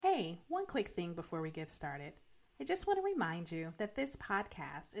Hey, one quick thing before we get started. I just want to remind you that this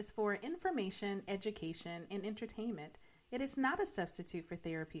podcast is for information, education, and entertainment. It is not a substitute for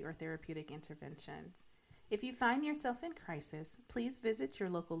therapy or therapeutic interventions. If you find yourself in crisis, please visit your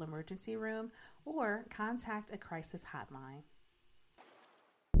local emergency room or contact a crisis hotline.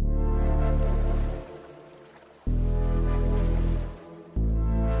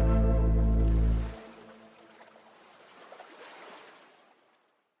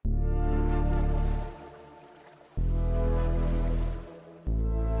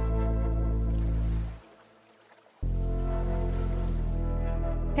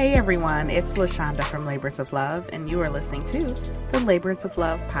 Hey everyone, it's LaShonda from Labors of Love, and you are listening to the Labors of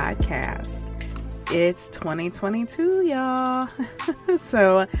Love podcast. It's 2022, y'all.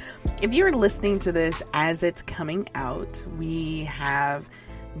 So if you're listening to this as it's coming out, we have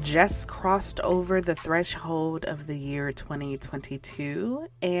just crossed over the threshold of the year 2022.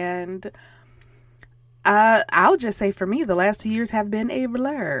 And I'll just say for me, the last 2 years have been a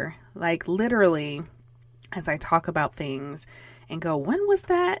blur. Like literally, as I talk about things and go, when was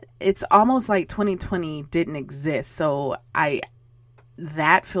that? It's almost like 2020 didn't exist. So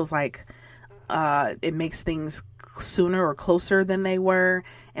that feels like it makes things sooner or closer than they were.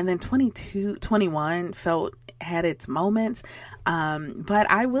 And then 21 had its moments. But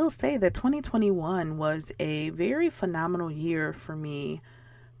I will say that 2021 was a very phenomenal year for me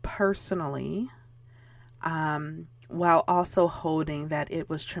personally. While also holding that it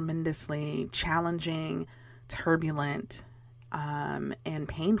was tremendously challenging, turbulent, and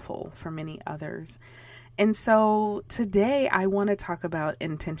painful for many others. And so today I want to talk about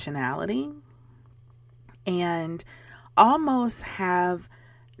intentionality and almost have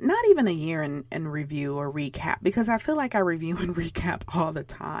not even a year in review or recap, because I feel like I review and recap all the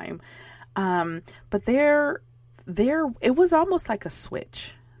time. But it was almost like a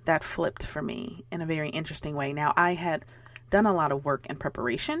switch that flipped for me in a very interesting way. Now, I had done a lot of work in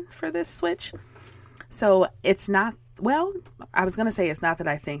preparation for this switch. So it's not, I was going to say it's not that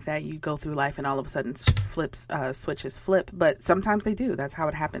I think that you go through life and all of a sudden switches flip, but sometimes they do. That's how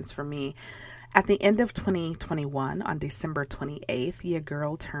it happens for me. At the end of 2021, on December 28th, your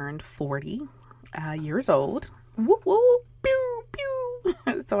girl turned 40 years old. Woo, woo, pew,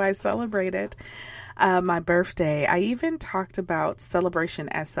 pew. So I celebrated my birthday. I even talked about celebration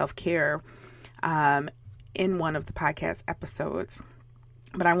as self-care in one of the podcast episodes.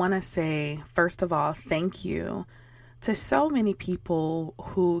 But I want to say, first of all, thank you to so many people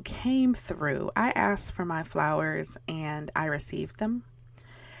who came through. I asked for my flowers and I received them.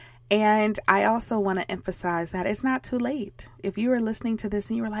 And I also want to emphasize that it's not too late. If you were listening to this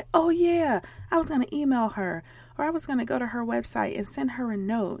and you were like, oh yeah, I was going to email her, or I was going to go to her website and send her a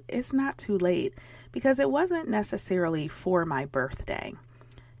note. It's not too late, because it wasn't necessarily for my birthday.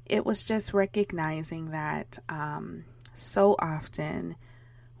 It was just recognizing that so often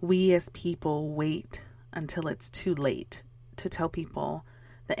we as people wait until it's too late to tell people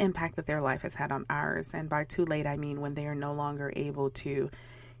the impact that their life has had on ours. And by too late, I mean when they are no longer able to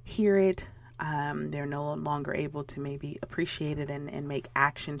hear it. They're no longer able to maybe appreciate it and make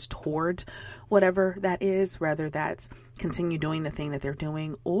actions toward whatever that is, whether that's continue doing the thing that they're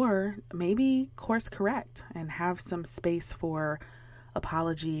doing, or maybe course correct and have some space for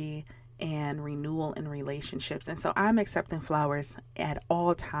apology and renewal in relationships. And so I'm accepting flowers at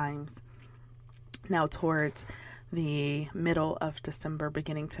all times. Now towards the middle of December,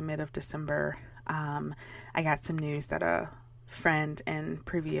 beginning to mid of December, I got some news that a friend and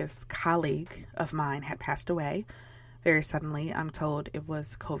previous colleague of mine had passed away very suddenly. I'm told it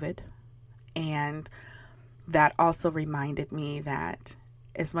was COVID. And that also reminded me that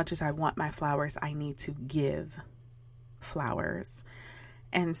as much as I want my flowers, I need to give flowers.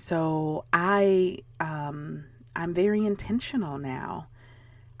 And so I'm very intentional now.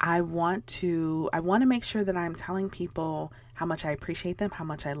 I want to make sure that I'm telling people how much I appreciate them, how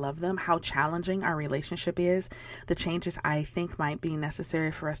much I love them, how challenging our relationship is, the changes I think might be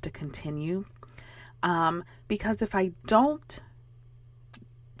necessary for us to continue. Because if I don't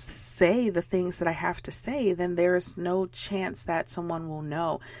say the things that I have to say, then there's no chance that someone will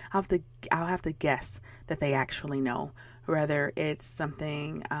know. I'll have to guess that they actually know, whether it's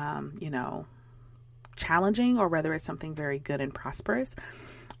something, challenging or whether it's something very good and prosperous.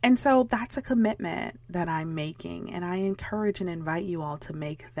 And so that's a commitment that I'm making, and I encourage and invite you all to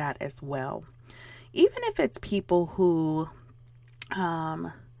make that as well. Even if it's people who,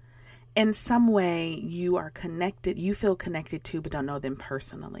 in some way you feel connected to, but don't know them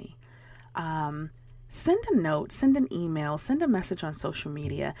personally. Send a note, send an email, send a message on social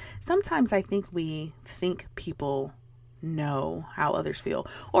media. Sometimes I think we think people know how others feel,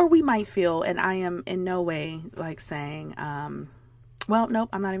 or we might feel, and I am in no way like saying, well, nope,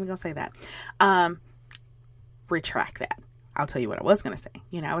 I'm not even going to say that. Retract that. I'll tell you what I was going to say.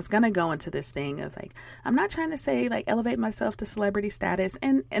 I was going to go into this thing of like, I'm not trying to say like elevate myself to celebrity status.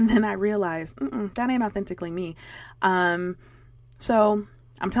 And then I realized that ain't authentically me. So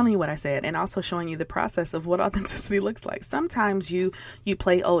I'm telling you what I said, and also showing you the process of what authenticity looks like. Sometimes you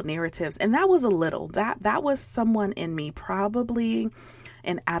play old narratives, and that was a little, that was someone in me, probably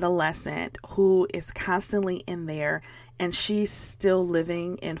an adolescent who is constantly in there, and she's still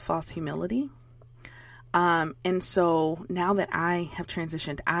living in false humility. And so now that I have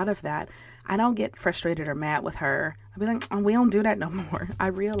transitioned out of that, I don't get frustrated or mad with her. I'll be like, oh, we don't do that no more. I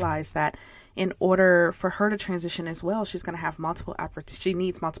realize that in order for her to transition as well, she's going to have she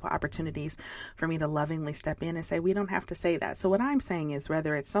needs multiple opportunities for me to lovingly step in and say, we don't have to say that. So what I'm saying is,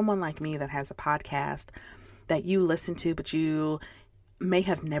 whether it's someone like me that has a podcast that you listen to, but you may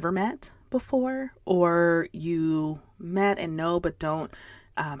have never met before, or you met and know, but don't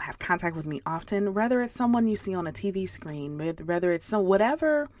have contact with me often, whether it's someone you see on a TV screen, whether it's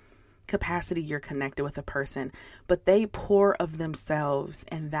whatever capacity you're connected with a person, but they pour of themselves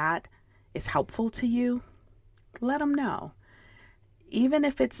and that is helpful to you, let them know. Even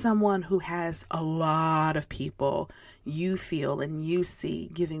if it's someone who has a lot of people you feel and you see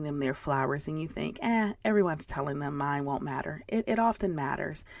giving them their flowers and you think, everyone's telling them mine won't matter. It often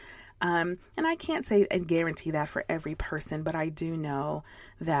matters. And I can't say and guarantee that for every person, but I do know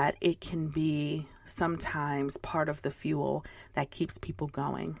that it can be sometimes part of the fuel that keeps people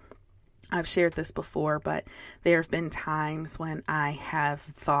going. I've shared this before, but there have been times when I have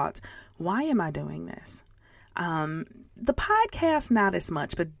thought, why am I doing this? The podcast, not as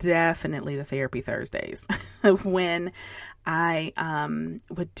much, but definitely the Therapy Thursdays when I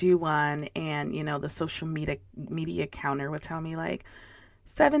would do one, and the social media counter would tell me like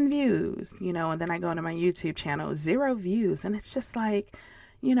 7 views, and then I go to my YouTube channel, 0 views. And it's just like,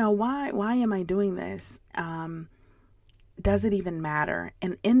 why am I doing this? Does it even matter?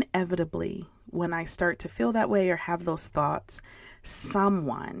 And inevitably, when I start to feel that way or have those thoughts,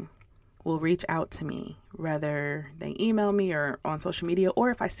 someone will reach out to me, whether they email me or on social media, or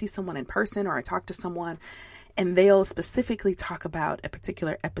if I see someone in person or I talk to someone, and they'll specifically talk about a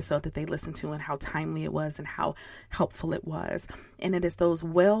particular episode that they listened to and how timely it was and how helpful it was. And it is those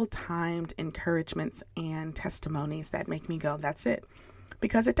well-timed encouragements and testimonies that make me go, that's it.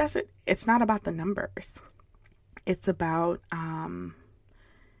 Because it's not about the numbers. It's about,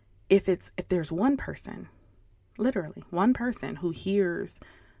 if there's one person, literally one person who hears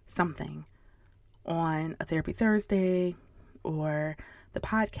something on a Therapy Thursday or the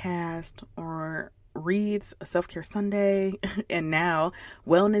podcast or reads a Self-Care Sunday and now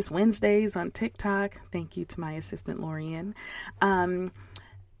Wellness Wednesdays on TikTok, thank you to my assistant Lorian, then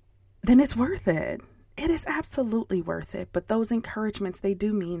it's worth it. It is absolutely worth it. But those encouragements, they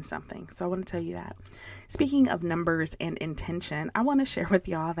do mean something. So I want to tell you that. Speaking of numbers and intention, I want to share with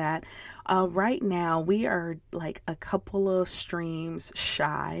y'all that right now we are like a couple of streams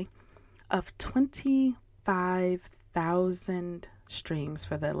shy of 25,000 streams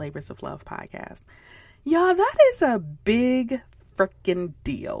for the Labors of Love podcast. Y'all, that is a big freaking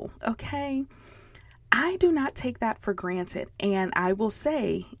deal. Okay. I do not take that for granted. And I will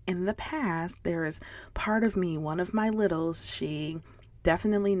say, in the past, there is part of me, one of my littles, she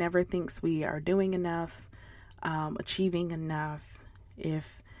definitely never thinks we are doing enough, achieving enough.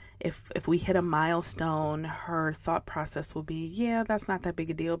 If we hit a milestone, her thought process will be, yeah, that's not that big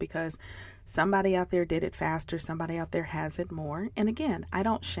a deal because somebody out there did it faster. Somebody out there has it more. And again, I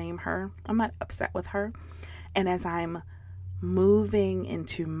don't shame her. I'm not upset with her. And as I'm moving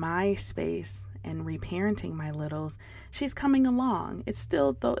into my space and reparenting my littles, she's coming along. It's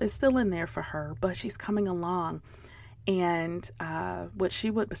still in there for her, but she's coming along. And what she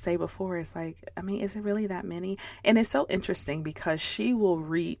would say before is like, I mean, is it really that many? And it's so interesting because she will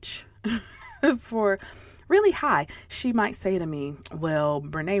reach for really high. She might say to me, well,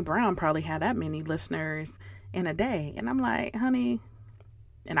 Brene Brown probably had that many listeners in a day. And I'm like, honey,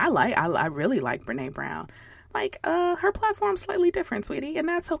 and I really like Brene Brown. Like, her platform's slightly different, sweetie, and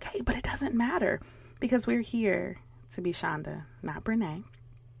that's okay, but it doesn't matter because we're here to be Shonda, not Brene.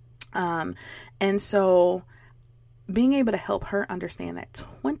 And so being able to help her understand that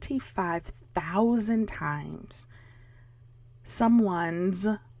 25,000 times someone's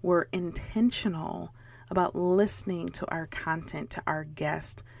were intentional about listening to our content, to our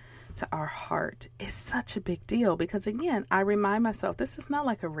guest, to our heart is such a big deal because, again, I remind myself, this is not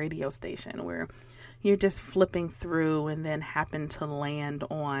like a radio station where you're just flipping through and then happen to land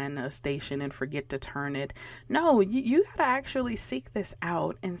on a station and forget to turn it. No, you got to actually seek this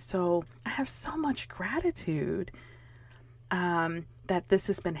out. And so I have so much gratitude that this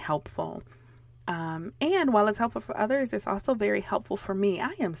has been helpful. And while it's helpful for others, it's also very helpful for me.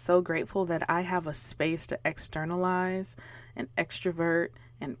 I am so grateful that I have a space to externalize and extrovert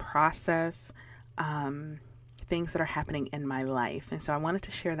and process things that are happening in my life. And so I wanted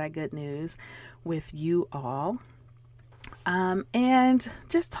to share that good news with you all. And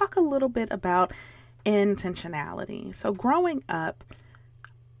just talk a little bit about intentionality. So growing up,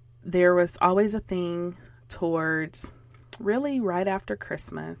 there was always a thing towards really right after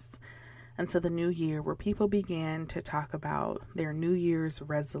Christmas until the new year where people began to talk about their New Year's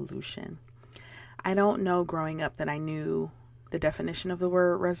resolution. I don't know growing up that I knew the definition of the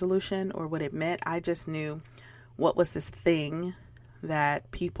word resolution or what it meant. I just knew what was this thing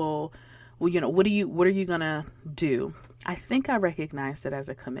that people, well, what are you going to do? I think I recognized it as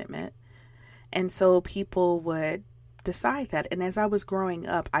a commitment. And so people would decide that. And as I was growing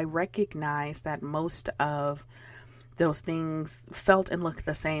up, I recognized that most of those things felt and looked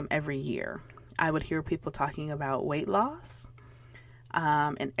the same every year. I would hear people talking about weight loss,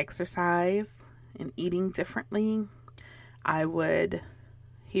 and exercise and eating differently. I would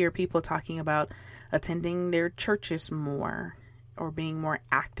hear people talking about attending their churches more or being more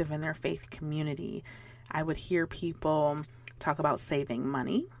active in their faith community. I would hear people talk about saving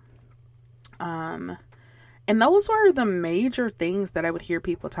money. And those were the major things that I would hear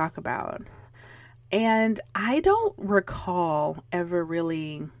people talk about. And I don't recall ever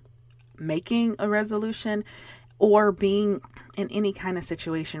really making a resolution or being in any kind of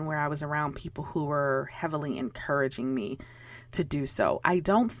situation where I was around people who were heavily encouraging me to do so. I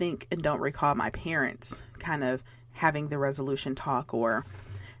don't think and don't recall my parents kind of having the resolution talk or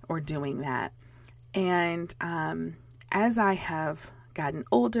doing that. And as I have gotten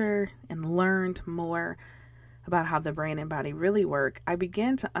older and learned more about how the brain and body really work, I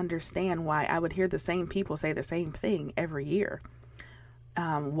began to understand why I would hear the same people say the same thing every year.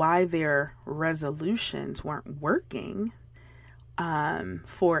 Why their resolutions weren't working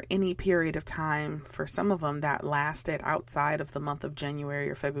for any period of time, for some of them that lasted outside of the month of January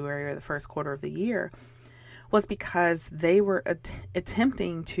or February or the first quarter of the year, was because they were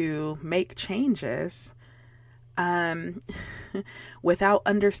attempting to make changes without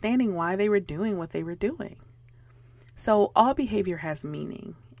understanding why they were doing what they were doing. So all behavior has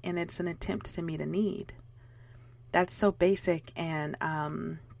meaning, and it's an attempt to meet a need. That's so basic and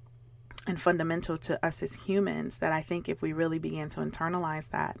fundamental to us as humans that I think if we really began to internalize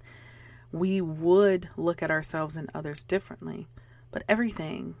that, we would look at ourselves and others differently. But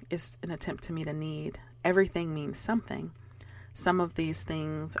everything is an attempt to meet a need. Everything means something. Some of these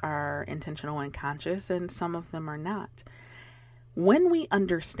things are intentional and conscious, and some of them are not. When we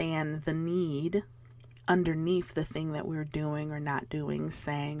understand the need underneath the thing that we're doing or not doing,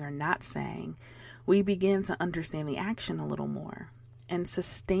 saying or not saying, we begin to understand the action a little more. And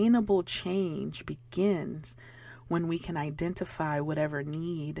sustainable change begins when we can identify whatever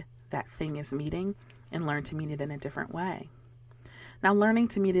need that thing is meeting and learn to meet it in a different way. Now, learning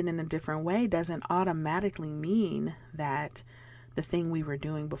to meet it in a different way doesn't automatically mean that the thing we were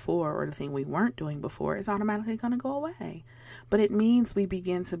doing before or the thing we weren't doing before is automatically going to go away. But it means we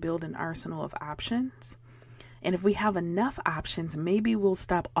begin to build an arsenal of options. And if we have enough options, maybe we'll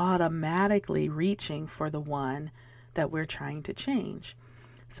stop automatically reaching for the one that we're trying to change.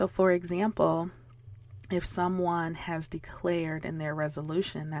 So, for example, if someone has declared in their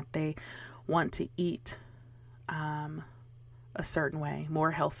resolution that they want to eat a certain way,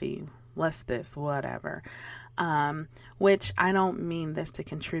 more healthy, less this, whatever, which I don't mean this to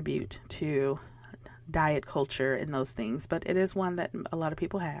contribute to diet culture and those things, but it is one that a lot of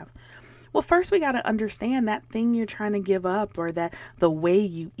people have. Well, first we got to understand that thing you're trying to give up, or that the way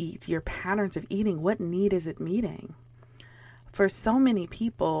you eat, your patterns of eating, what need is it meeting? For so many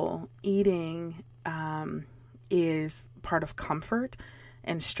people, eating is part of comfort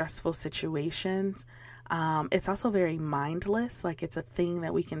in stressful situations. It's also very mindless, like it's a thing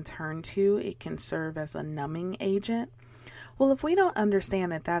that we can turn to. It can serve as a numbing agent. Well, if we don't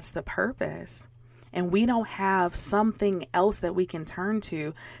understand that that's the purpose, and we don't have something else that we can turn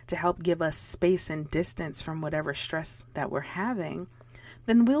to help give us space and distance from whatever stress that we're having,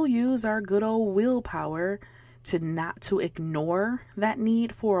 then we'll use our good old willpower to ignore that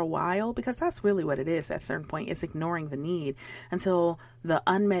need for a while, because that's really what it is at a certain point. It's ignoring the need until the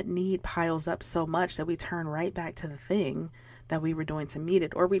unmet need piles up so much that we turn right back to the thing that we were doing to meet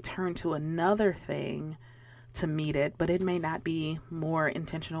it, or we turn to another thing to meet it, but it may not be more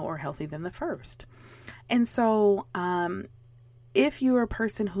intentional or healthy than the first. And so, if you're a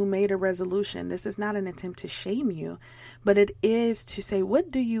person who made a resolution, this is not an attempt to shame you, but it is to say, what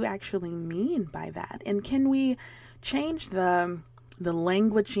do you actually mean by that? And can we change the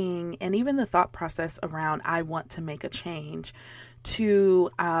languaging and even the thought process around I want to make a change to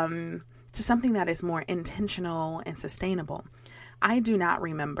something that is more intentional and sustainable? I do not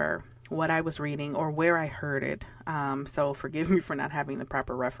remember what I was reading or where I heard it. So forgive me for not having the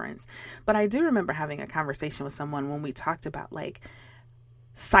proper reference. But I do remember having a conversation with someone when we talked about like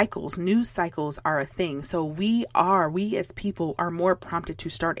cycles. News cycles are a thing. So we as people are more prompted to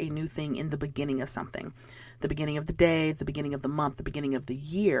start a new thing in the beginning of something, the beginning of the day, the beginning of the month, the beginning of the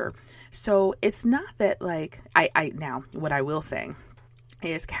year. So it's not that like now what I will say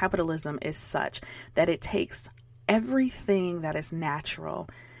is capitalism is such that it takes everything that is natural,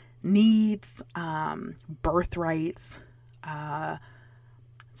 needs, birthrights,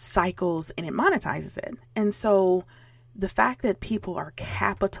 cycles, and it monetizes it. And so the fact that people are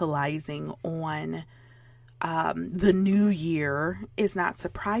capitalizing on the new year is not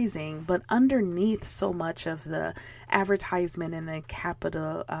surprising, but underneath so much of the advertisement and the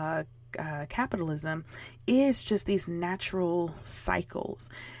capitalism is just these natural cycles.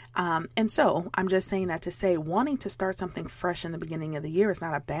 And so I'm just saying that to say wanting to start something fresh in the beginning of the year is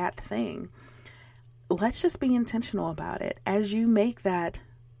not a bad thing. Let's just be intentional about it. As you make that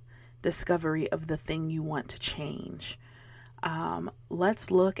discovery of the thing you want to change,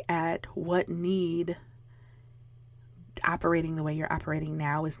 let's look at what need operating the way you're operating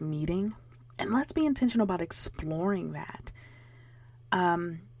now is meeting. And let's be intentional about exploring that.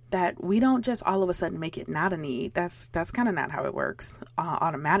 That we don't just all of a sudden make it not a need. That's kind of not how it works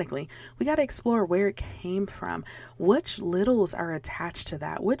automatically. We got to explore where it came from, which littles are attached to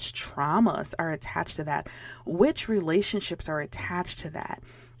that, which traumas are attached to that, which relationships are attached to that,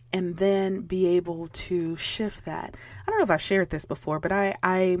 and then be able to shift that. I don't know if I've shared this before, but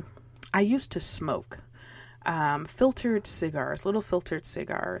I used to smoke filtered cigars, little filtered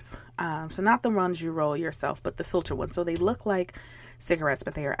cigars. So not the ones you roll yourself, but the filtered ones. So they look like cigarettes,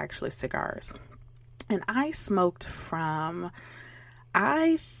 but they are actually cigars. And I smoked from,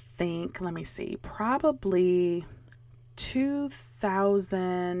 I think, let me see, probably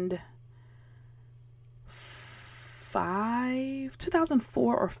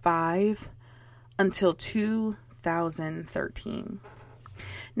 2004 or 5 until 2013.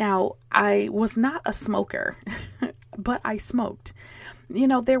 Now, I was not a smoker, but I smoked. You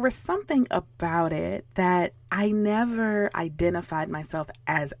know, there was something about it that I never identified myself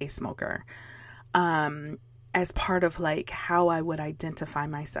as a smoker, as part of like how I would identify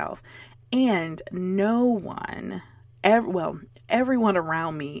myself. And no one, everyone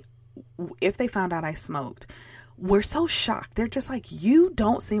around me, if they found out I smoked, were so shocked. They're just like, you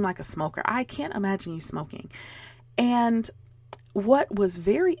don't seem like a smoker. I can't imagine you smoking. And what was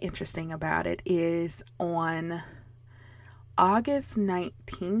very interesting about it is on August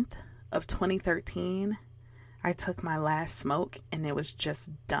 19th of 2013, I took my last smoke and it was just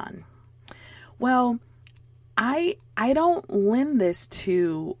done. Well, I don't lend this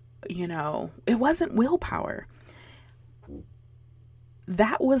to, it wasn't willpower.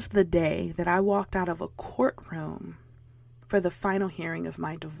 That was the day that I walked out of a courtroom for the final hearing of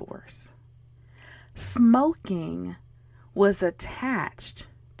my divorce. Smoking was attached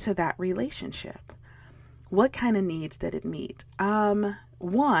to that relationship. What kind of needs did it meet?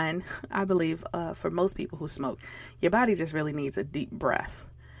 One, I believe for most people who smoke, your body just really needs a deep breath.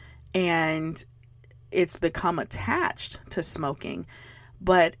 And it's become attached to smoking.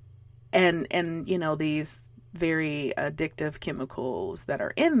 But, and these very addictive chemicals that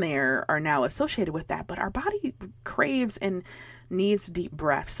are in there are now associated with that. But our body craves and needs deep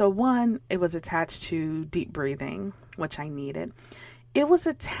breath. So one, it was attached to deep breathing, which I needed. It was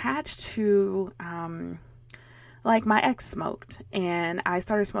attached to, like my ex smoked and I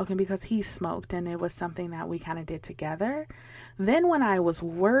started smoking because he smoked and it was something that we kind of did together. Then when I was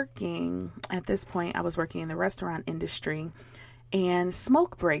working, at this point, I was working in the restaurant industry and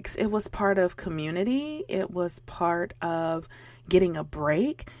smoke breaks. It was part of community. It was part of getting a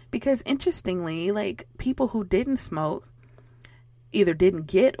break because interestingly, like people who didn't smoke either didn't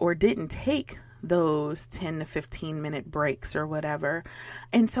get or didn't take those 10 to 15 minute breaks or whatever.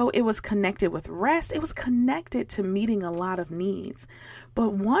 And so it was connected with rest. It was connected to meeting a lot of needs.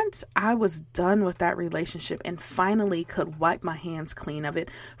 But once I was done with that relationship and finally could wipe my hands clean of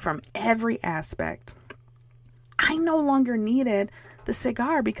it from every aspect, I no longer needed the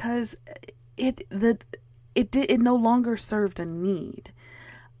cigar because it no longer served a need.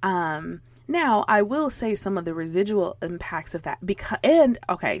 Now Now, I will say some of the residual impacts of that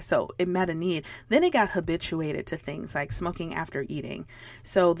so it met a need. Then it got habituated to things like smoking after eating.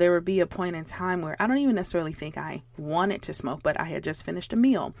 So there would be a point in time where I don't even necessarily think I wanted to smoke, but I had just finished a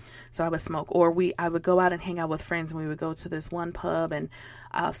meal. So I would smoke, or I would go out and hang out with friends, and we would go to this one pub and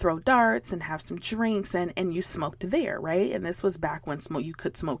throw darts and have some drinks, and you smoked there, right? And this was back when you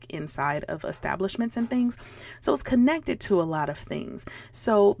could smoke inside of establishments and things. So it's connected to a lot of things.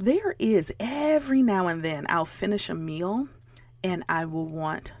 So there is, every now and then I'll finish a meal and my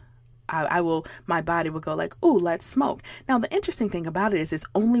body will go like, ooh, let's smoke. Now, the interesting thing about it is it's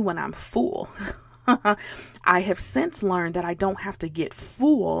only when I'm full. I have since learned that I don't have to get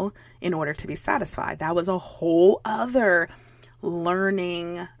full in order to be satisfied. That was a whole other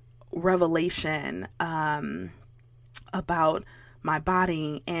learning revelation about my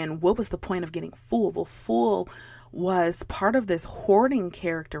body and what was the point of getting full. Well, full was part of this hoarding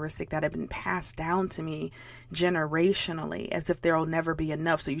characteristic that had been passed down to me generationally, as if there'll never be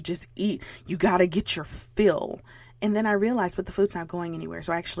enough. So you just eat, you got to get your fill. And then I realized, but the food's not going anywhere.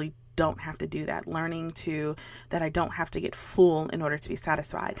 So I actually don't have to do that. Learning that I don't have to get full in order to be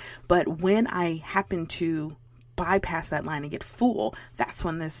satisfied. But when I happen to bypass that line and get full, that's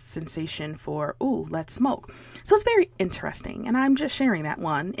when this sensation for, ooh, let's smoke. So it's very interesting. And I'm just sharing that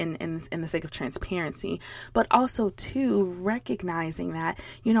one in the sake of transparency, but also too, recognizing that,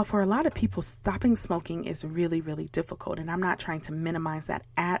 for a lot of people, stopping smoking is really, really difficult. And I'm not trying to minimize that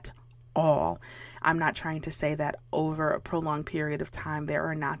at all. I'm not trying to say that over a prolonged period of time, there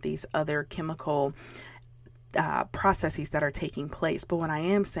are not these other chemical processes that are taking place. But what I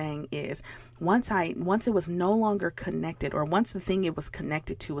am saying is once it was no longer connected, or once the thing it was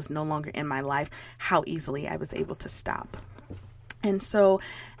connected to was no longer in my life, how easily I was able to stop. And so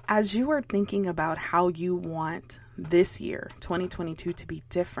as you are thinking about how you want this year, 2022, to be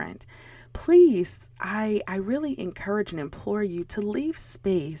different, please, I really encourage and implore you to leave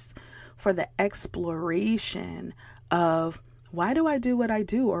space for the exploration of, why do I do what I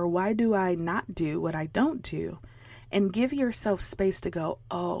do? Or why do I not do what I don't do? And give yourself space to go,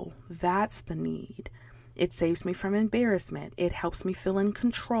 oh, that's the need. It saves me from embarrassment. It helps me feel in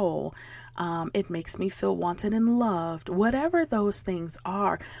control. It makes me feel wanted and loved. Whatever those things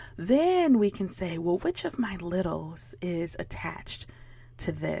are, then we can say, well, which of my littles is attached to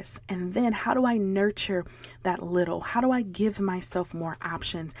this? And then how do I nurture that little? How do I give myself more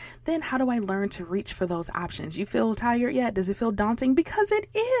options? Then how do I learn to reach for those options? You feel tired yet? Does it feel daunting? Because it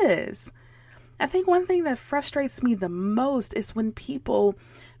is. I think one thing that frustrates me the most is when people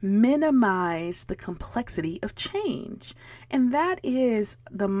minimize the complexity of change. And that is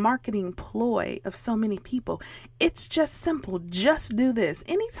the marketing ploy of so many people. It's just simple. Just do this.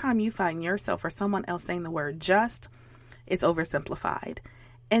 Anytime you find yourself or someone else saying the word just, it's oversimplified.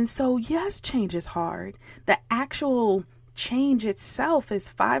 And so, yes, change is hard. The actual change itself is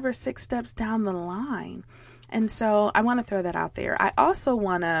 5 or 6 steps down the line. And so I want to throw that out there. I also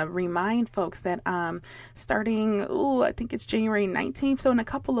want to remind folks that starting, I think it's January 19th. So in a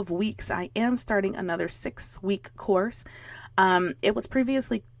couple of weeks, I am starting another 6-week course. It was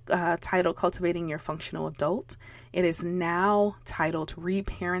previously titled Cultivating Your Functional Adult. It is now titled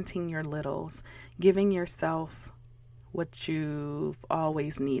Reparenting Your Littles, Giving Yourself what you've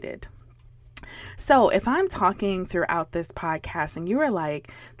always needed. So if I'm talking throughout this podcast and you are like,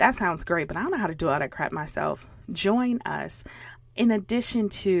 that sounds great, but I don't know how to do all that crap myself, join us. In addition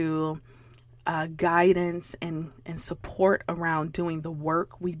to guidance and support around doing the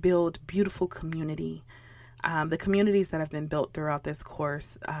work, we build beautiful community. The communities that have been built throughout this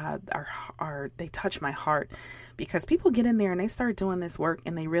course they touch my heart, because people get in there and they start doing this work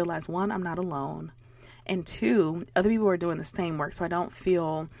and they realize, 1, I'm not alone. And 2, other people are doing the same work. So I don't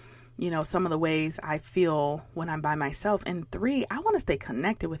feel, some of the ways I feel when I'm by myself. And 3, I want to stay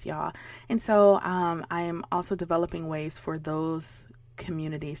connected with y'all. And so I am also developing ways for those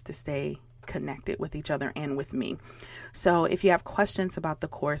communities to stay connected with each other and with me. So if you have questions about the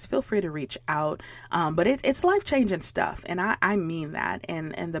course, feel free to reach out. But it's life-changing stuff. And I mean that.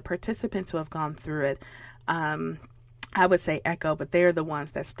 And the participants who have gone through it, I would say echo, but they're the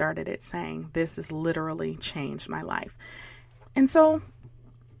ones that started it, saying, this has literally changed my life. And so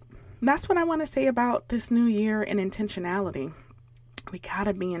that's what I want to say about this new year and intentionality. We got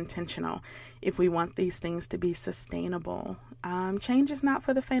to be intentional if we want these things to be sustainable. Change is not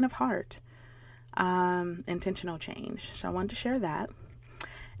for the faint of heart. Intentional change. So I wanted to share that.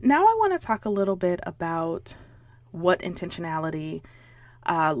 Now I want to talk a little bit about what intentionality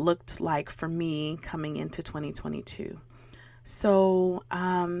looked like for me coming into 2022. So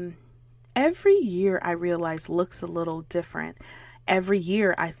every year I realize looks a little different. every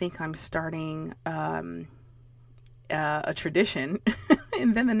year I think I'm starting a tradition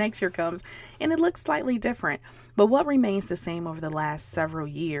and then the next year comes and it looks slightly different. But what remains the same over the last several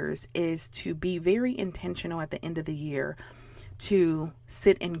years is to be very intentional at the end of the year to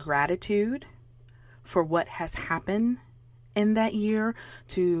sit in gratitude for what has happened in that year,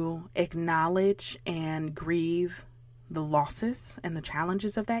 to acknowledge and grieve the losses and the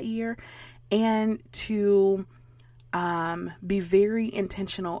challenges of that year, and to be very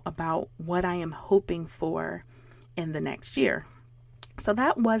intentional about what I am hoping for in the next year. So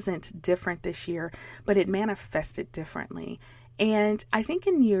that wasn't different this year, but it manifested differently. And I think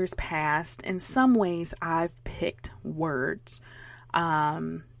in years past, in some ways, I've picked words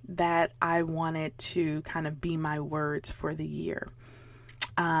that I wanted to kind of be my words for the year.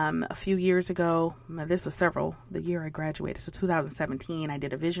 A few years ago, this was the year I graduated, so 2017, I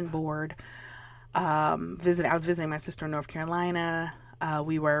did a vision board. I was visiting my sister in North Carolina.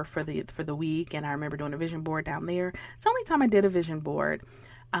 We were for the week, and I remember doing a vision board down there. It's the only time I did a vision board.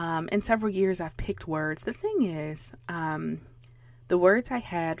 In several years, I've picked words. The thing is, the words I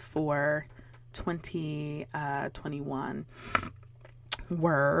had for 2021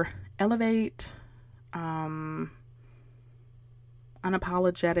 were elevate,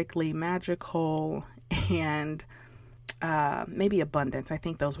 unapologetically magical, and maybe abundance. I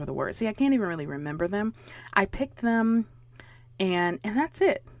think those were the words. See, I can't even really remember them. I picked them and that's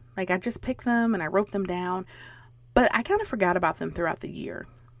it. Like, I just picked them and I wrote them down, but I kind of forgot about them throughout the year.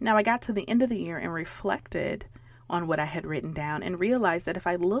 Now I got to the end of the year and reflected on what I had written down and realized that if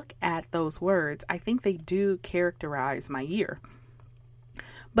I look at those words, I think they do characterize my year.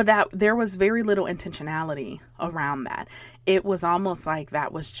 But that there was very little intentionality around that. It was almost like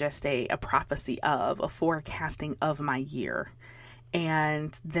that was just a prophecy of a forecasting of my year.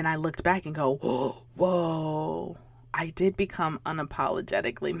 And then I looked back and go, whoa, I did become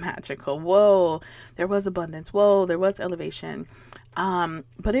unapologetically magical. Whoa, there was abundance. Whoa, there was elevation.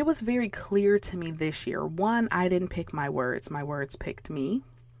 But it was very clear to me this year. One, I didn't pick my words. My words picked me.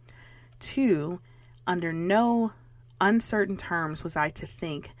 Two, under no uncertain terms was I to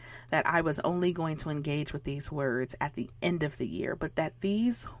think that I was only going to engage with these words at the end of the year, but that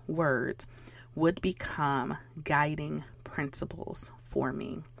these words would become guiding principles for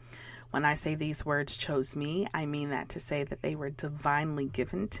me. When I say these words chose me, I mean that to say that they were divinely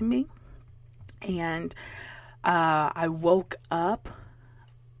given to me. And I woke up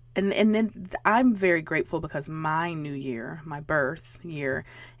and then I'm very grateful because my new year, my birth year,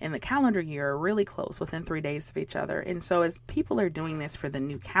 and the calendar year are really close, within 3 days of each other. And so as people are doing this for the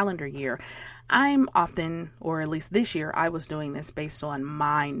new calendar year, I'm often, or at least this year, I was doing this based on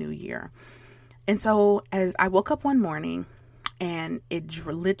my new year. And so as I woke up one morning and it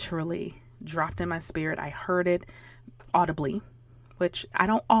literally dropped in my spirit, I heard it audibly, which I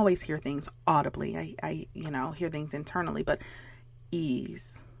don't always hear things audibly. I hear things internally, but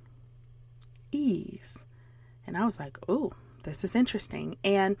ease. And I was like, oh, this is interesting.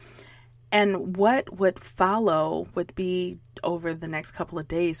 And what would follow would be over the next couple of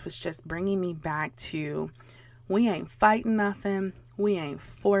days was just bringing me back to, we ain't fighting nothing. We ain't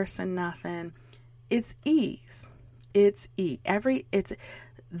forcing nothing. It's ease. It's ease.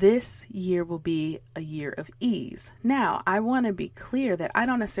 This year will be a year of ease. Now, I want to be clear that I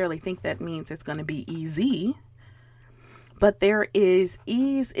don't necessarily think that means it's going to be easy. But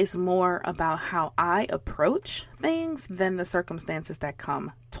ease is more about how I approach things than the circumstances that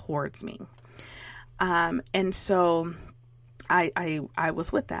come towards me. And so I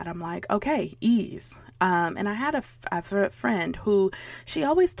was with that. I'm like, okay, ease. And I had a friend who, she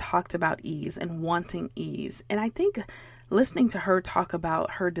always talked about ease and wanting ease. And I think listening to her talk about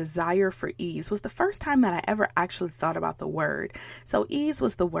her desire for ease was the first time that I ever actually thought about the word. So ease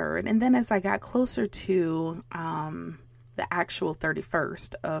was the word. And then as I got closer to, the actual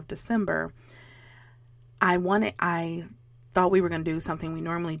 31st of December, I thought we were going to do something we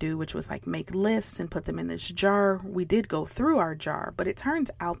normally do, which was like make lists and put them in this jar. We did go through our jar, but it turns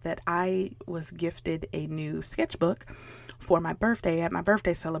out that I was gifted a new sketchbook for my birthday at my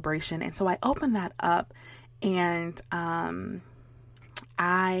birthday celebration. And so I opened that up and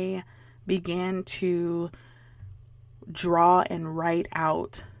I began to draw and write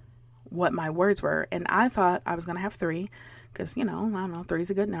out what my words were. And I thought I was going to have 3 because, I don't know, 3 is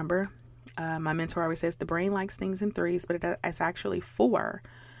a good number. My mentor always says the brain likes things in 3s, but it's actually 4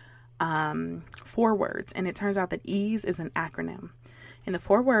 words. And it turns out that ease is an acronym. And the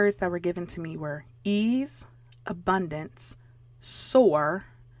 4 words that were given to me were ease, abundance, soar,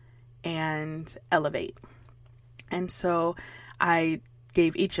 and elevate. And so I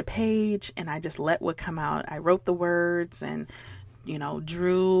gave each a page and I just let what come out. I wrote the words and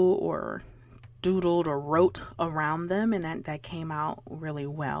drew or doodled or wrote around them, and that came out really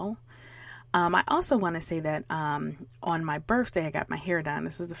well. I also want to say that on my birthday, I got my hair done.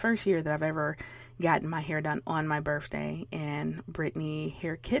 This was the first year that I've ever gotten my hair done on my birthday. And Brittany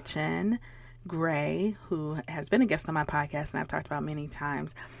Hair Kitchen Gray, who has been a guest on my podcast and I've talked about many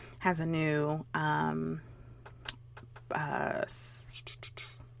times, has a new,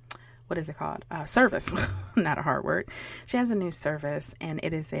 what is it called? Service, not a hard word. She has a new service, and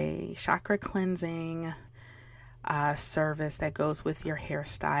it is a chakra cleansing service that goes with your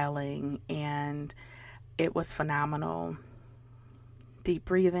hairstyling, and it was phenomenal. Deep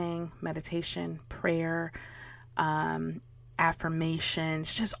breathing, meditation, prayer,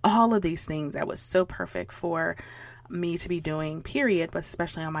 affirmations, just all of these things that was so perfect for me to be doing, period, but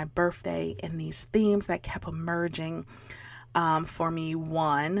especially on my birthday, and these themes that kept emerging for me.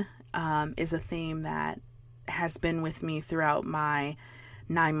 One is a theme that has been with me throughout my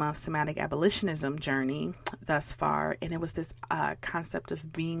 9-month somatic abolitionism journey thus far, and it was this concept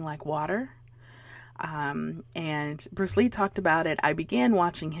of being like water. And Bruce Lee talked about it. I began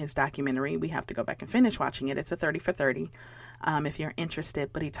watching his documentary. We have to go back and finish watching it. It's a 30 for 30 if you're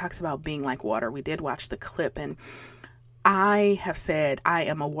interested, but he talks about being like water. We did watch the clip, and I have said I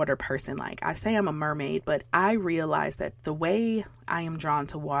am a water person. Like, I say I'm a mermaid, but I realize that the way I am drawn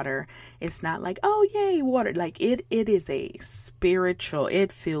to water is not like, oh yay, water. Like it is a spiritual,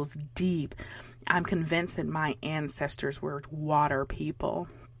 it feels deep. I'm convinced that my ancestors were water people.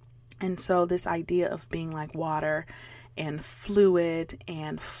 And so this idea of being like water and fluid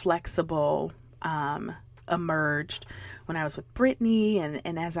and flexible emerged when I was with Brittany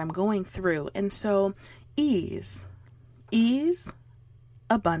and as I'm going through. And so ease,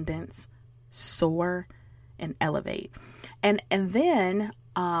 abundance, soar, and elevate. And then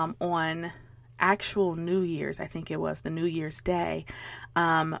on actual New Year's, I think it was the New Year's Day,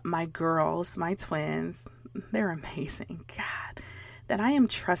 my girls, my twins, they're amazing. God, that I am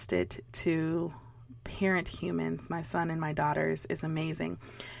trusted to parent humans, my son and my daughters, is amazing.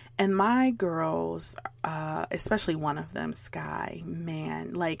 And my girls, especially one of them, Sky,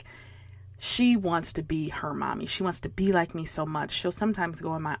 man, like, she wants to be her mommy. She wants to be like me so much. She'll sometimes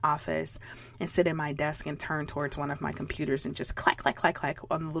go in my office and sit at my desk and turn towards one of my computers and just clack, clack, clack, clack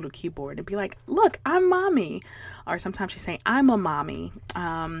on the little keyboard and be like, look, I'm mommy. Or sometimes she's saying, I'm a mommy.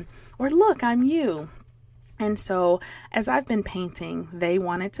 Or look, I'm you. And so as I've been painting, they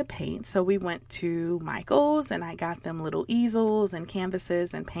wanted to paint. So we went to Michael's and I got them little easels and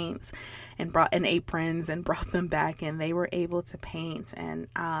canvases and paints and brought in aprons and brought them back, and they were able to paint. And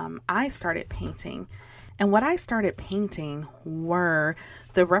I started painting. And what I started painting were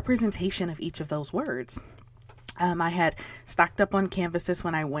the representation of each of those words. I had stocked up on canvases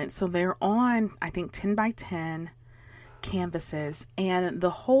when I went. So they're on, I think, 10 by 10 canvases, and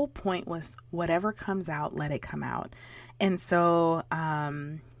the whole point was whatever comes out, let it come out. And so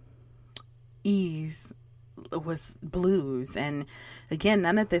ease was blues, and again,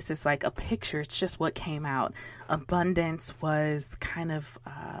 none of this is like a picture, it's just what came out. Abundance was kind of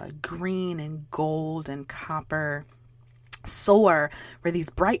green and gold and copper. Soar were these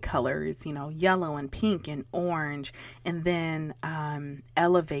bright colors, yellow and pink and orange. And then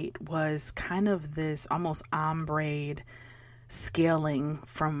elevate was kind of this almost ombre scaling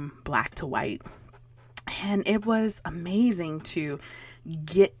from black to white. And it was amazing to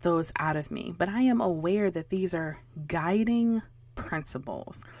get those out of me. But I am aware that these are guiding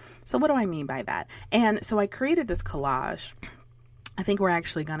principles. So what do I mean by that? And so I created this collage. I think we're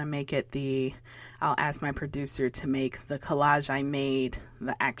actually going to make it I'll ask my producer to make the collage I made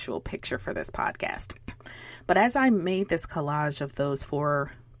the actual picture for this podcast. But as I made this collage of those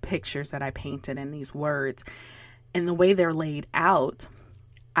 4 pictures that I painted and these words and the way they're laid out,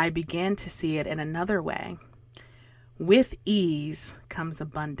 I began to see it in another way. With ease comes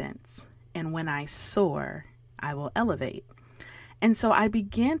abundance. And when I soar, I will elevate. And so I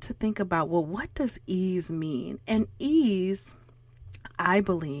began to think about, well, what does ease mean? And ease, I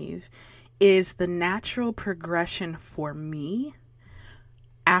believe, is the natural progression for me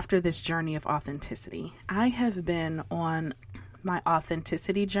after this journey of authenticity. I have been on my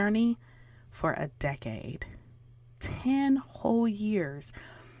authenticity journey for a decade, 10 whole years.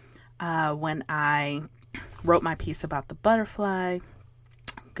 When I wrote my piece about the butterfly,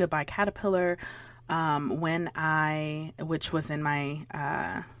 Goodbye Caterpillar, which was in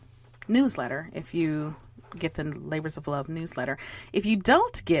my newsletter. If you get the Labors of Love newsletter. If you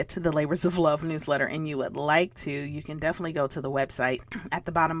don't get to the Labors of Love newsletter and you would like to, you can definitely go to the website. At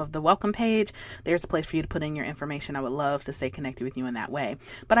the bottom of the welcome page, there's a place for you to put in your information. I would love to stay connected with you in that way.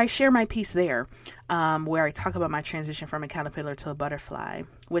 But I share my piece there where I talk about my transition from a caterpillar to a butterfly,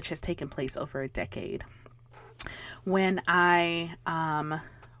 which has taken place over a decade. When I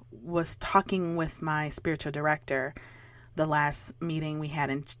was talking with my spiritual director, the last meeting we had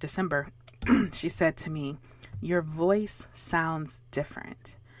in December, she said to me, "Your voice sounds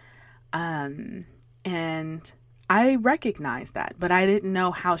different." And I recognized that, but I didn't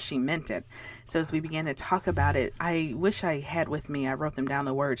know how she meant it. So as we began to talk about it, I wish I had with me, I wrote them down,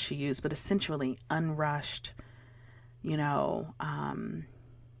 the words she used, but essentially unrushed,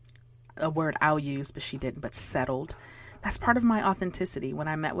 a word I'll use, but she didn't, but settled. That's part of my authenticity. When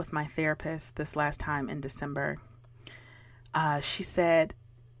I met with my therapist this last time in December, she said,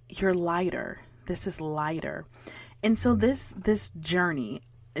 "You're lighter. This is lighter." And so this journey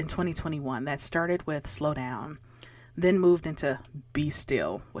in 2021 that started with slow down, then moved into be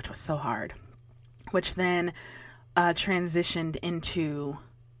still, which was so hard, which then transitioned into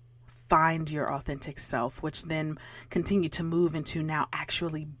find your authentic self, which then continued to move into now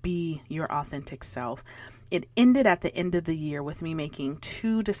actually be your authentic self. It ended at the end of the year with me making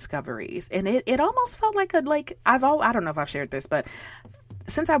 2 discoveries. And it almost felt like I don't know if I've shared this, but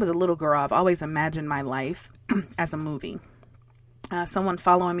since I was a little girl, I've always imagined my life as a movie. Someone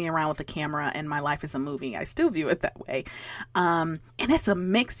following me around with a camera and my life is a movie. I still view it that way. And it's a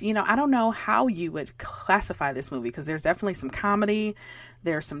mix, I don't know how you would classify this movie, because there's definitely some comedy,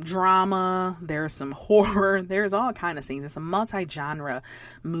 there's some drama, there's some horror, there's all kind of things. It's a multi-genre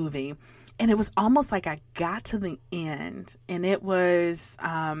movie. And it was almost like I got to the end and it was,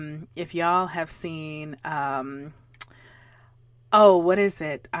 if y'all have seen, what is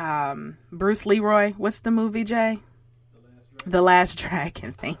it? Bruce Leroy. What's the movie, Jay? The Last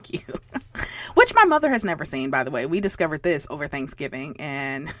Dragon. Thank you. Which my mother has never seen, by the way. We discovered this over Thanksgiving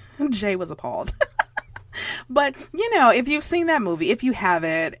and Jay was appalled. But, if you've seen that movie, if you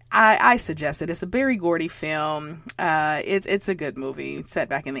haven't, I suggest it. It's a very Gordy film. It's a good movie set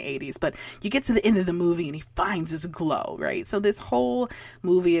back in the 80s, but you get to the end of the movie and he finds his glow, right? So this whole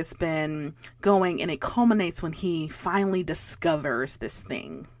movie has been going and it culminates when he finally discovers this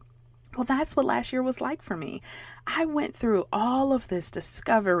thing. Well, that's what last year was like for me. I went through all of this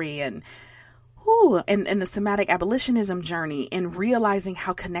discovery and the somatic abolitionism journey and realizing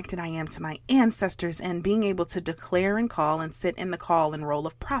how connected I am to my ancestors and being able to declare and call and sit in the call and role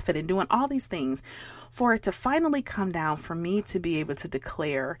of prophet and doing all these things for it to finally come down for me to be able to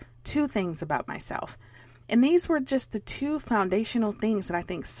declare 2 things about myself. And these were just the 2 foundational things that I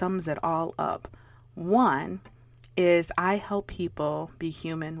think sums it all up. One is I help people be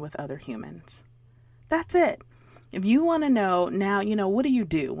human with other humans. That's it. If you want to know now, what do you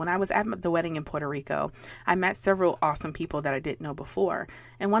do? When I was at the wedding in Puerto Rico, I met several awesome people that I didn't know before.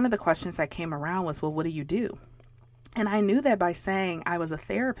 And one of the questions that came around was, well, what do you do? And I knew that by saying I was a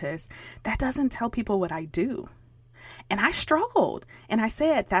therapist, that doesn't tell people what I do. And I struggled. And I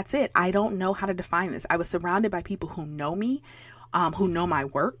said, that's it. I don't know how to define this. I was surrounded by people who know me, who know my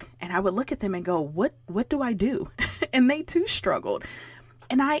work. And I would look at them and go, what do I do? And they too struggled.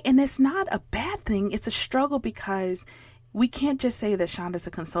 And it's not a bad thing. It's a struggle because we can't just say that Shonda's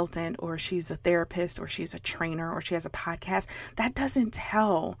a consultant or she's a therapist or she's a trainer or she has a podcast. That doesn't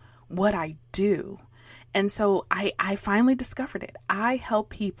tell what I do. And so I finally discovered it. I help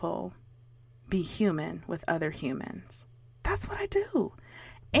people be human with other humans. That's what I do.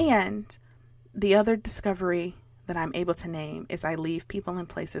 And the other discovery that I'm able to name is I leave people in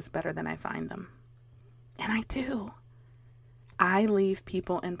places better than I find them. And I do. I leave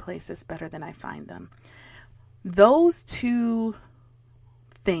people in places better than I find them. Those 2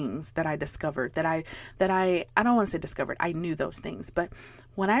 things that I discovered I don't want to say discovered. I knew those things, but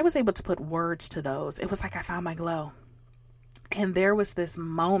when I was able to put words to those, it was like I found my glow. And there was this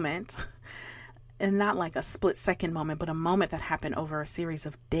moment, and not like a split second moment, but a moment that happened over a series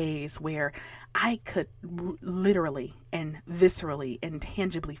of days where I could literally and viscerally and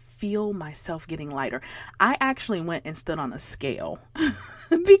tangibly feel myself getting lighter. I actually went and stood on a scale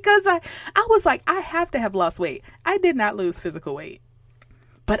because I was like, I have to have lost weight. I did not lose physical weight,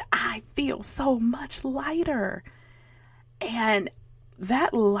 but I feel so much lighter. And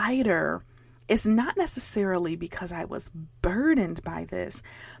that lighter is not necessarily because I was burdened by this,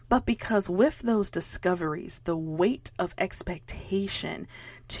 but because with those discoveries, the weight of expectation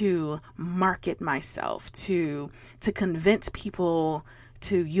to market myself, to convince people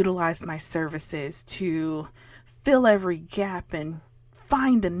to utilize my services, to fill every gap and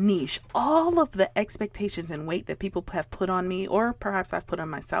find a niche. All of the expectations and weight that people have put on me, or perhaps I've put on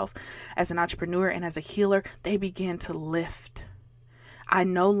myself as an entrepreneur and as a healer, they began to lift. I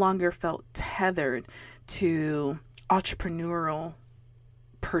no longer felt tethered to entrepreneurial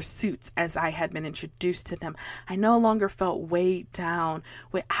pursuits as I had been introduced to them. I no longer felt weighed down.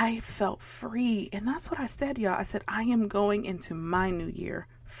 I felt free. And that's what I said, y'all. I said, I am going into my new year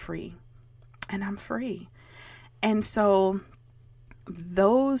free. And I'm free. And so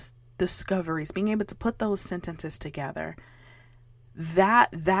those discoveries, being able to put those sentences together,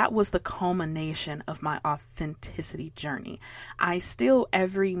 that was the culmination of my authenticity journey. I still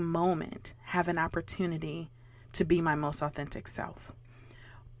every moment have an opportunity to be my most authentic self.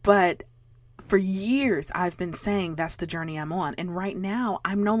 But for years, I've been saying that's the journey I'm on. And right now,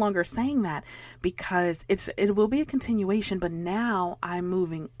 I'm no longer saying that because it will be a continuation. But now I'm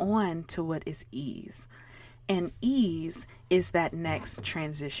moving on to what is ease. And ease is that next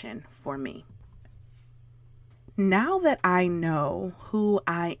transition for me. Now that I know who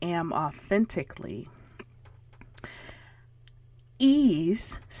I am authentically,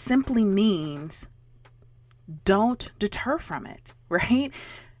 ease simply means don't deter from it, right?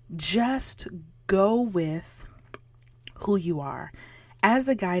 Just go with who you are as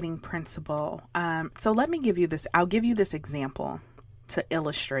a guiding principle. So let me give you this. I'll give you this example to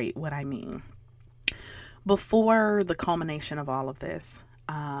illustrate what I mean. Before the culmination of all of this,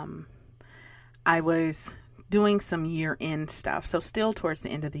 I was doing some year-end stuff. So still towards the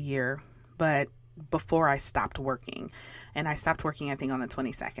end of the year, but before I stopped working. And I stopped working, I think, on the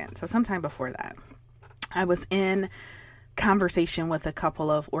 22nd. So sometime before that, I was in conversation with a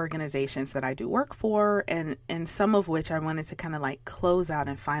couple of organizations that I do work for, and some of which I wanted to kind of like close out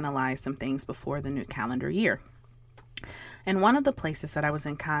and finalize some things before the new calendar year. And one of the places that I was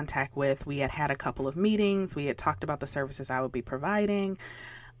in contact with, we had a couple of meetings. We had talked about the services I would be providing.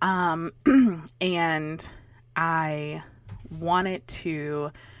 And I wanted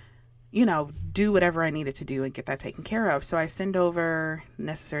to, do whatever I needed to do and get that taken care of. So I send over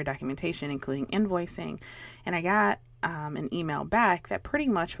necessary documentation, including invoicing. And I got an email back that pretty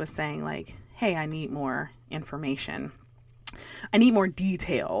much was saying like, hey, I need more information. I need more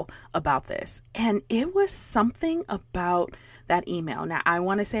detail about this. And it was something about that email. Now, I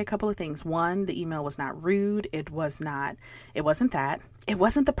want to say a couple of things. One, the email was not rude. It wasn't that. It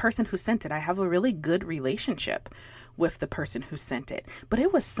wasn't the person who sent it. I have a really good relationship with the person who sent it. But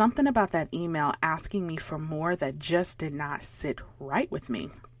it was something about that email asking me for more that just did not sit right with me.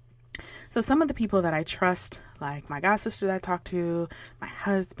 So some of the people that I trust, like my god sister that I talked to, my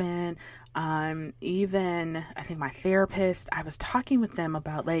husband, even I think my therapist, I was talking with them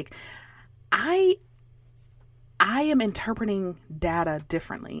about like, I am interpreting data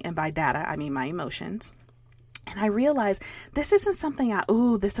differently. And by data, I mean my emotions. And I realized this isn't something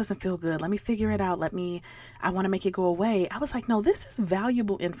this doesn't feel good. Let me figure it out. I want to make it go away. I was like, no, this is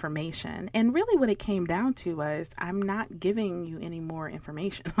valuable information. And really what it came down to was I'm not giving you any more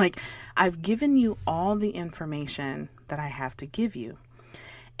information. Like I've given you all the information that I have to give you.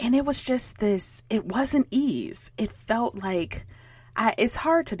 And it was just this, it wasn't ease. It felt like, it's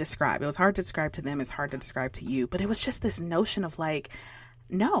hard to describe. It was hard to describe to them. It's hard to describe to you. But it was just this notion of like,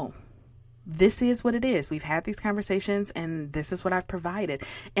 no, this is what it is. We've had these conversations and this is what I've provided.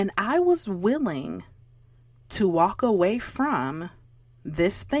 And I was willing to walk away from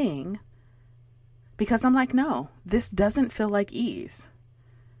this thing because I'm like, no, this doesn't feel like ease.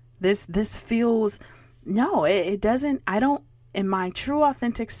 This feels, no, it doesn't. I don't, in my true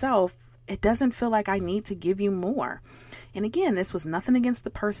authentic self, it doesn't feel like I need to give you more. And again, this was nothing against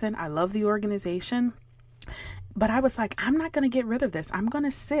the person. I love the organization. But I was like, I'm not going to get rid of this. I'm going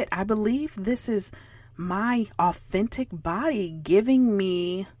to sit. I believe this is my authentic body giving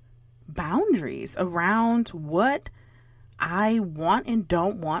me boundaries around what I want and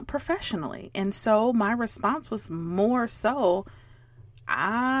don't want professionally. And so my response was more so,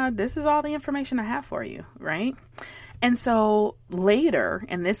 this is all the information I have for you, right? And so later,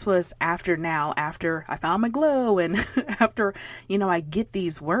 and this was after I found my glow and after, I get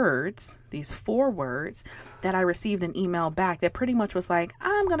these 4 words that I received an email back that pretty much was like,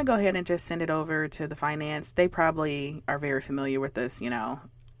 I'm going to go ahead and just send it over to the finance. They probably are very familiar with this,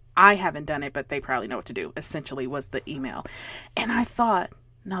 I haven't done it, but they probably know what to do, essentially was the email. And I thought,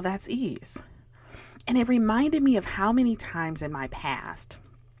 no, that's ease. And it reminded me of how many times in my past,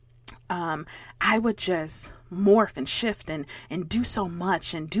 I would just morph and shift and do so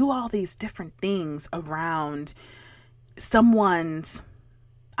much and do all these different things around someone's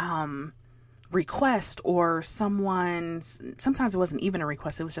request or sometimes it wasn't even a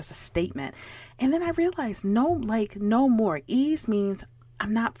request, it was just a statement. And then I realized no more. Ease means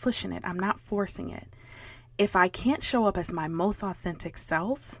I'm not pushing it. I'm not forcing it. If I can't show up as my most authentic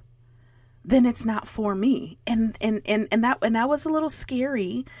self, then it's not for me. And that was a little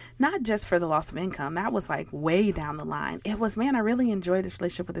scary, not just for the loss of income. That was like way down the line. It was, man, I really enjoy this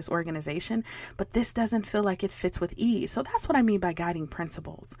relationship with this organization, but this doesn't feel like it fits with ease. So that's what I mean by guiding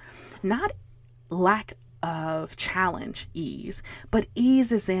principles. Not lack of challenge, ease, but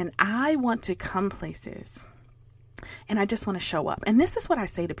ease is in, I want to come places and I just want to show up. And this is what I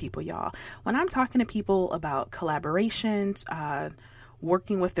say to people, y'all. When I'm talking to people about collaborations,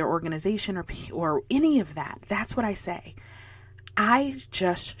 working with their organization or any of that, that's what I say. I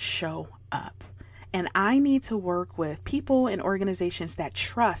just show up. And I need to work with people and organizations that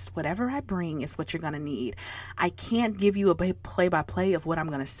trust whatever I bring is what you're going to need. I can't give you a play-by-play of what I'm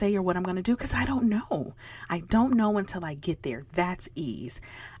going to say or what I'm going to do because I don't know. I don't know until I get there. That's ease.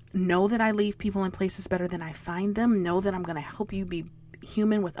 Know that I leave people in places better than I find them. Know that I'm going to help you be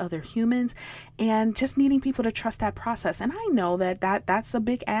human with other humans, and just needing people to trust that process. And I know that's a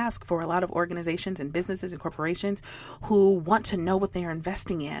big ask for a lot of organizations and businesses and corporations who want to know what they're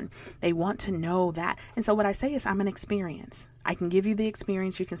investing in. They want to know that. And so what I say is, I'm an experience. I can give you the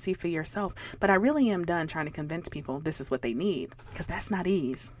experience you can see for yourself, but I really am done trying to convince people this is what they need, because that's not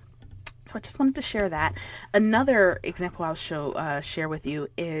ease. So I just wanted to share that. Another example I'll share with you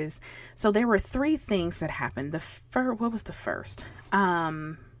is, so there were 3 things that happened. What was the first?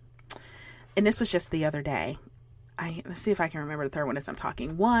 And this was just the other day. Let's see if I can remember the third one as I'm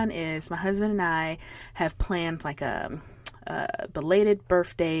talking. One is my husband and I have planned like a belated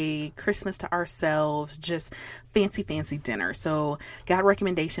birthday, Christmas to ourselves, just fancy dinner. So got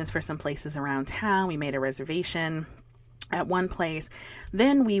recommendations for some places around town. We made a reservation at one place.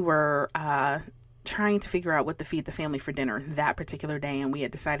 Then we were trying to figure out what to feed the family for dinner that particular day, and we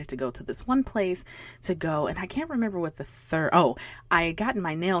had decided to go to this one place to go, and I can't remember what the third. I had gotten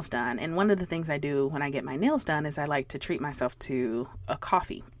my nails done, and one of the things I do when I get my nails done is I like to treat myself to a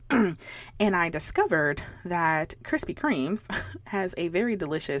coffee. And I discovered that Krispy Kreme's has a very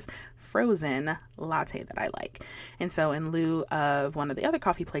delicious frozen latte that I like. And so in lieu of one of the other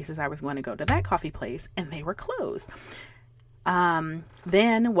coffee places, I was going to go to that coffee place, and they were closed.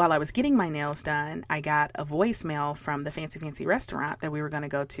 Then while I was getting my nails done, I got a voicemail from the fancy restaurant that we were going to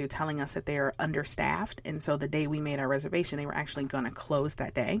go to telling us that they are understaffed. And so the day we made our reservation, they were actually going to close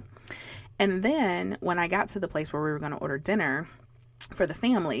that day. And then when I got to the place where we were going to order dinner for the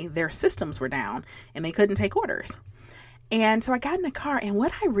family, their systems were down and they couldn't take orders. And so I got in the car, and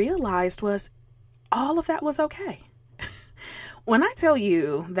what I realized was all of that was okay. When I tell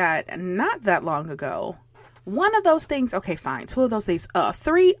you that not that long ago, one of those things, okay, fine. 2 of those things,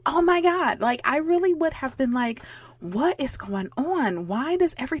 3, oh my God. Like, I really would have been like, what is going on? Why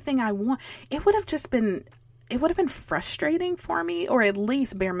does everything I want? It would have been frustrating for me, or at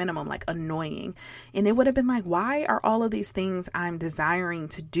least bare minimum, like annoying. And it would have been like, why are all of these things I'm desiring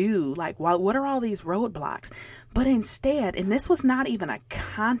to do? Like, what are all these roadblocks? But instead, and this was not even a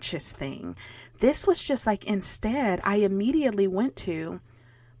conscious thing. This was just like, instead, I immediately went to,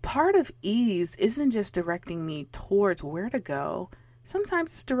 part of ease isn't just directing me towards where to go.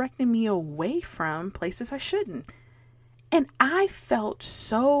 Sometimes it's directing me away from places I shouldn't. And I felt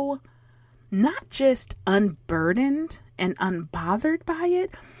so not just unburdened and unbothered by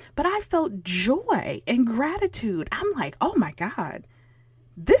it, but I felt joy and gratitude. I'm like, oh my God,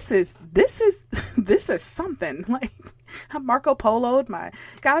 this is something. Like, I Marco Polo'd my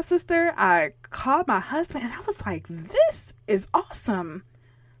god sister. I called my husband, and I was like, this is awesome.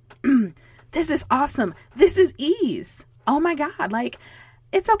 This is awesome. This is ease. Oh my God. Like,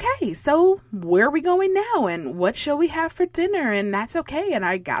 it's okay. So where are we going now? And what shall we have for dinner? And that's okay. And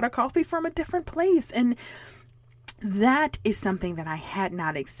I got a coffee from a different place. And that is something that I had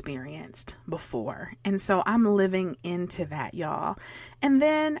not experienced before. And so I'm living into that, y'all. And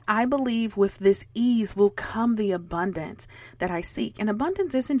then I believe with this ease will come the abundance that I seek. And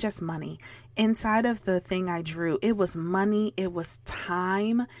abundance isn't just money. Inside of the thing I drew, it was money, it was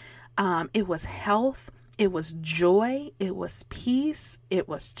time, it was health, it was joy, it was peace, it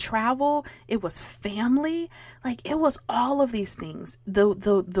was travel, it was family. Like, it was all of these things.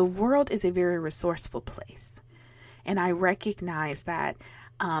 The world is a very resourceful place. And I recognize that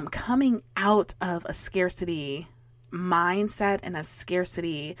coming out of a scarcity mindset and a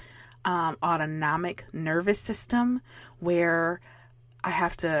scarcity autonomic nervous system where I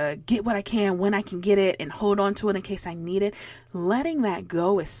have to get what I can when I can get it and hold on to it in case I need it. Letting that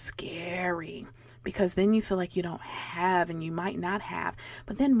go is scary because then you feel like you don't have and you might not have.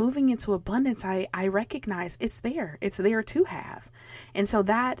 But then moving into abundance, I recognize it's there. It's there to have. And so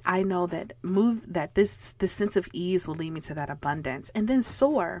that I know that this sense of ease will lead me to that abundance. And then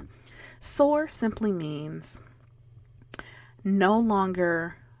soar. Soar simply means no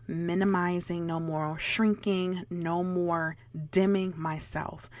longer minimizing, no more shrinking, no more dimming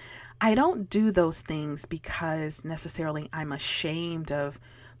myself. I don't do those things because necessarily I'm ashamed of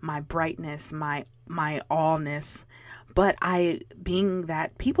my brightness, my allness, but being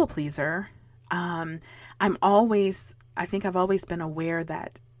that people pleaser, I think I've always been aware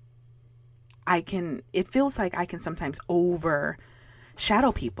that it feels like I can sometimes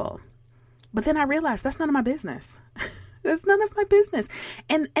overshadow people, but then I realize that's none of my business. That's none of my business.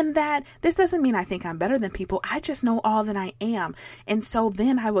 And that this doesn't mean I think I'm better than people. I just know all that I am. And so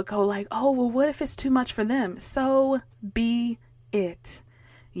then I would go like, oh, well, what if it's too much for them? So be it.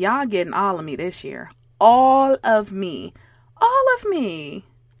 Y'all getting all of me this year. All of me. All of me.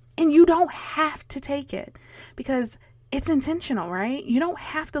 And you don't have to take it because it's intentional, right? You don't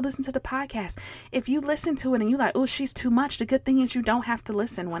have to listen to the podcast. If you listen to it and you're like, oh, she's too much, the good thing is you don't have to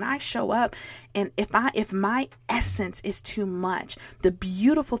listen. When I show up and if my essence is too much, the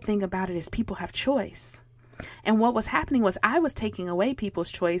beautiful thing about it is people have choice. And what was happening was I was taking away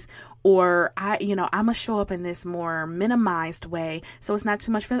people's choice, or I'm going to show up in this more minimized way. So it's not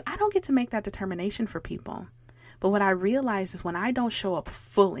too much for them. I don't get to make that determination for people. But what I realize is when I don't show up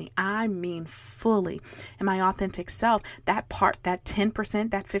fully, I mean fully, in my authentic self, that part, that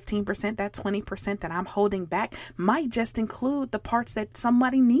 10%, that 15%, that 20% that I'm holding back might just include the parts that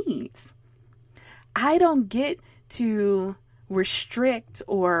somebody needs. I don't get to restrict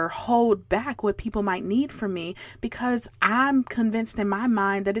or hold back what people might need from me because I'm convinced in my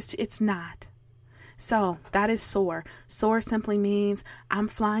mind that it's not. So that is soar. Soar simply means I'm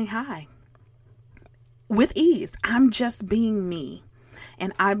flying high. With ease. I'm just being me.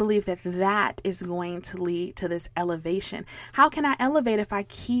 And I believe that is going to lead to this elevation. How can I elevate if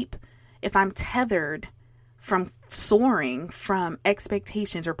I'm tethered from soaring from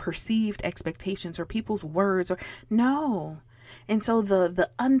expectations or perceived expectations or people's words no. And so the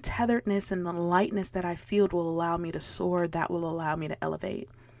untetheredness and the lightness that I feel will allow me to soar. That will allow me to elevate.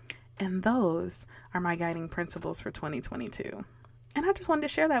 And those are my guiding principles for 2022. And I just wanted to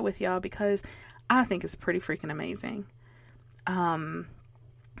share that with y'all because I think it's pretty freaking amazing. And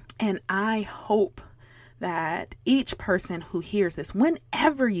I hope that each person who hears this,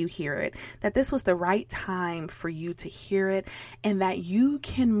 whenever you hear it, that this was the right time for you to hear it and that you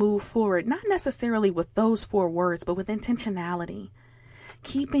can move forward, not necessarily with those 4 words, but with intentionality.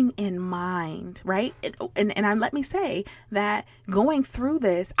 Keeping in mind, right? And let me say that going through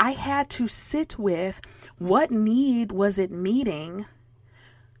this, I had to sit with what need was it meeting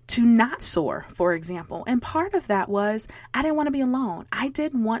to not soar, for example. And part of that was I didn't want to be alone. I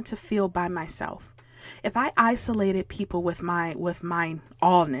didn't want to feel by myself. If I isolated people with my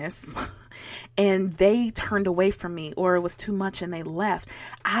allness and they turned away from me or it was too much and they left,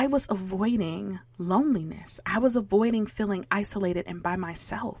 I was avoiding loneliness. I was avoiding feeling isolated and by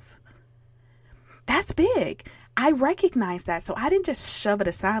myself. That's big. I recognize that. So I didn't just shove it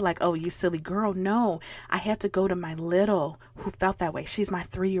aside like, oh, you silly girl. No, I had to go to my little who felt that way. She's my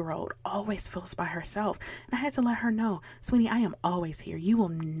 3-year-old, always feels by herself. And I had to let her know, sweetie, I am always here. You will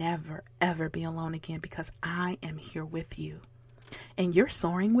never, ever be alone again because I am here with you and you're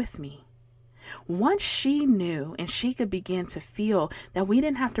soaring with me. Once she knew and she could begin to feel that we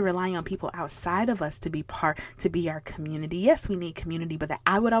didn't have to rely on people outside of us to be our community. Yes, we need community, but that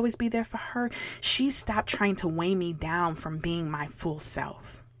I would always be there for her. She stopped trying to weigh me down from being my full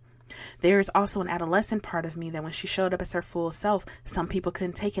self. There's also an adolescent part of me that when she showed up as her full self, some people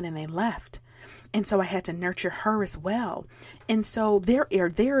couldn't take it and they left. And so I had to nurture her as well. And so there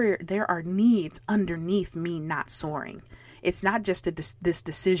are needs underneath me not soaring. It's not just this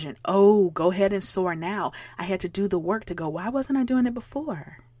decision, oh, go ahead and soar now. I had to do the work to go, why wasn't I doing it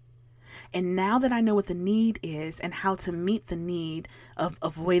before? And now that I know what the need is and how to meet the need of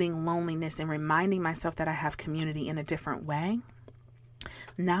avoiding loneliness and reminding myself that I have community in a different way,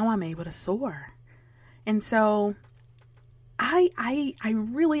 now I'm able to soar. And so I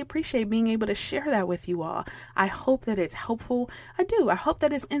really appreciate being able to share that with you all. I hope that it's helpful. I do. I hope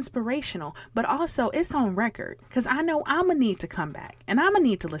that it's inspirational, but also it's on record because I know I'm going to need to come back and I'm going to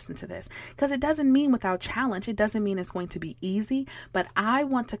need to listen to this because it doesn't mean without challenge. It doesn't mean it's going to be easy, but I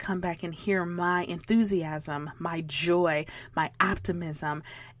want to come back and hear my enthusiasm, my joy, my optimism,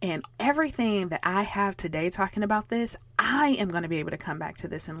 and everything that I have today talking about this. I am going to be able to come back to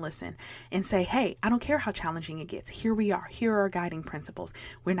this and listen and say, hey, I don't care how challenging it gets. Here we are. Here are our guiding principles.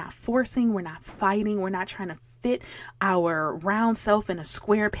 We're not forcing. We're not fighting. We're not trying to fit our round self in a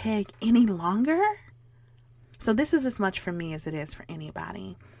square peg any longer. So this is as much for me as it is for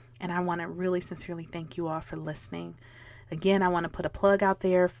anybody. And I want to really sincerely thank you all for listening. Again, I want to put a plug out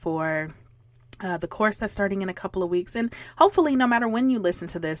there for the course that's starting in a couple of weeks. And hopefully, no matter when you listen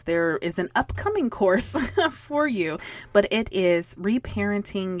to this, there is an upcoming course for you. But it is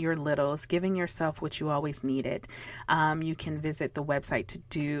Reparenting Your Littles, Giving Yourself What You Always Needed. You can visit the website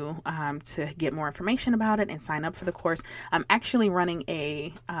to get more information about it and sign up for the course. I'm actually running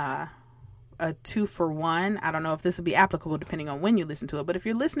a 2-for-1. I don't know if this will be applicable depending on when you listen to it, but if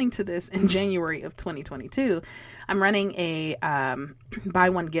you're listening to this in January of 2022, I'm running a buy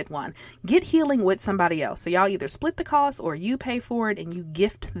one, get one. Get healing with somebody else. So y'all either split the cost or you pay for it and you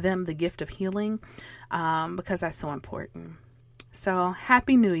gift them the gift of healing because that's so important. So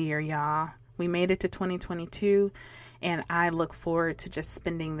happy New Year, y'all. We made it to 2022 and I look forward to just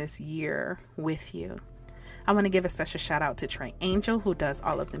spending this year with you. I want to give a special shout out to Trey Angel, who does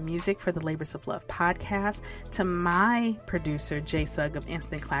all of the music for the Labors of Love podcast, to my producer, Jay Sugg of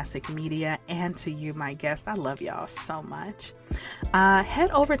Instant Classic Media, and to you, my guest. I love y'all so much. Head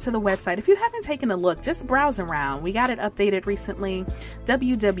over to the website. If you haven't taken a look, just browse around. We got it updated recently,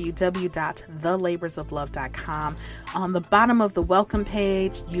 www.thelaborsoflove.com. On the bottom of the welcome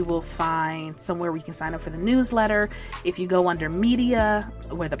page, you will find somewhere where you can sign up for the newsletter. If you go under media,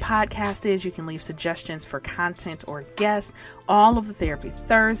 where the podcast is, you can leave suggestions for content or guests. All of the Therapy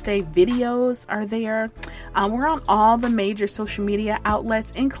Thursday videos are there. We're on all the major social media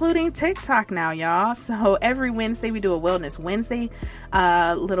outlets, including TikTok now, y'all. So every Wednesday we do a Wellness Wednesday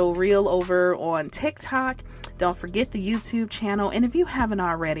little reel over on TikTok. Don't forget the YouTube channel. And if you haven't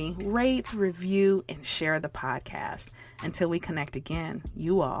already, rate, review, and share the podcast. Until we connect again,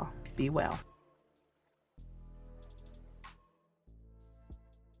 you all be well.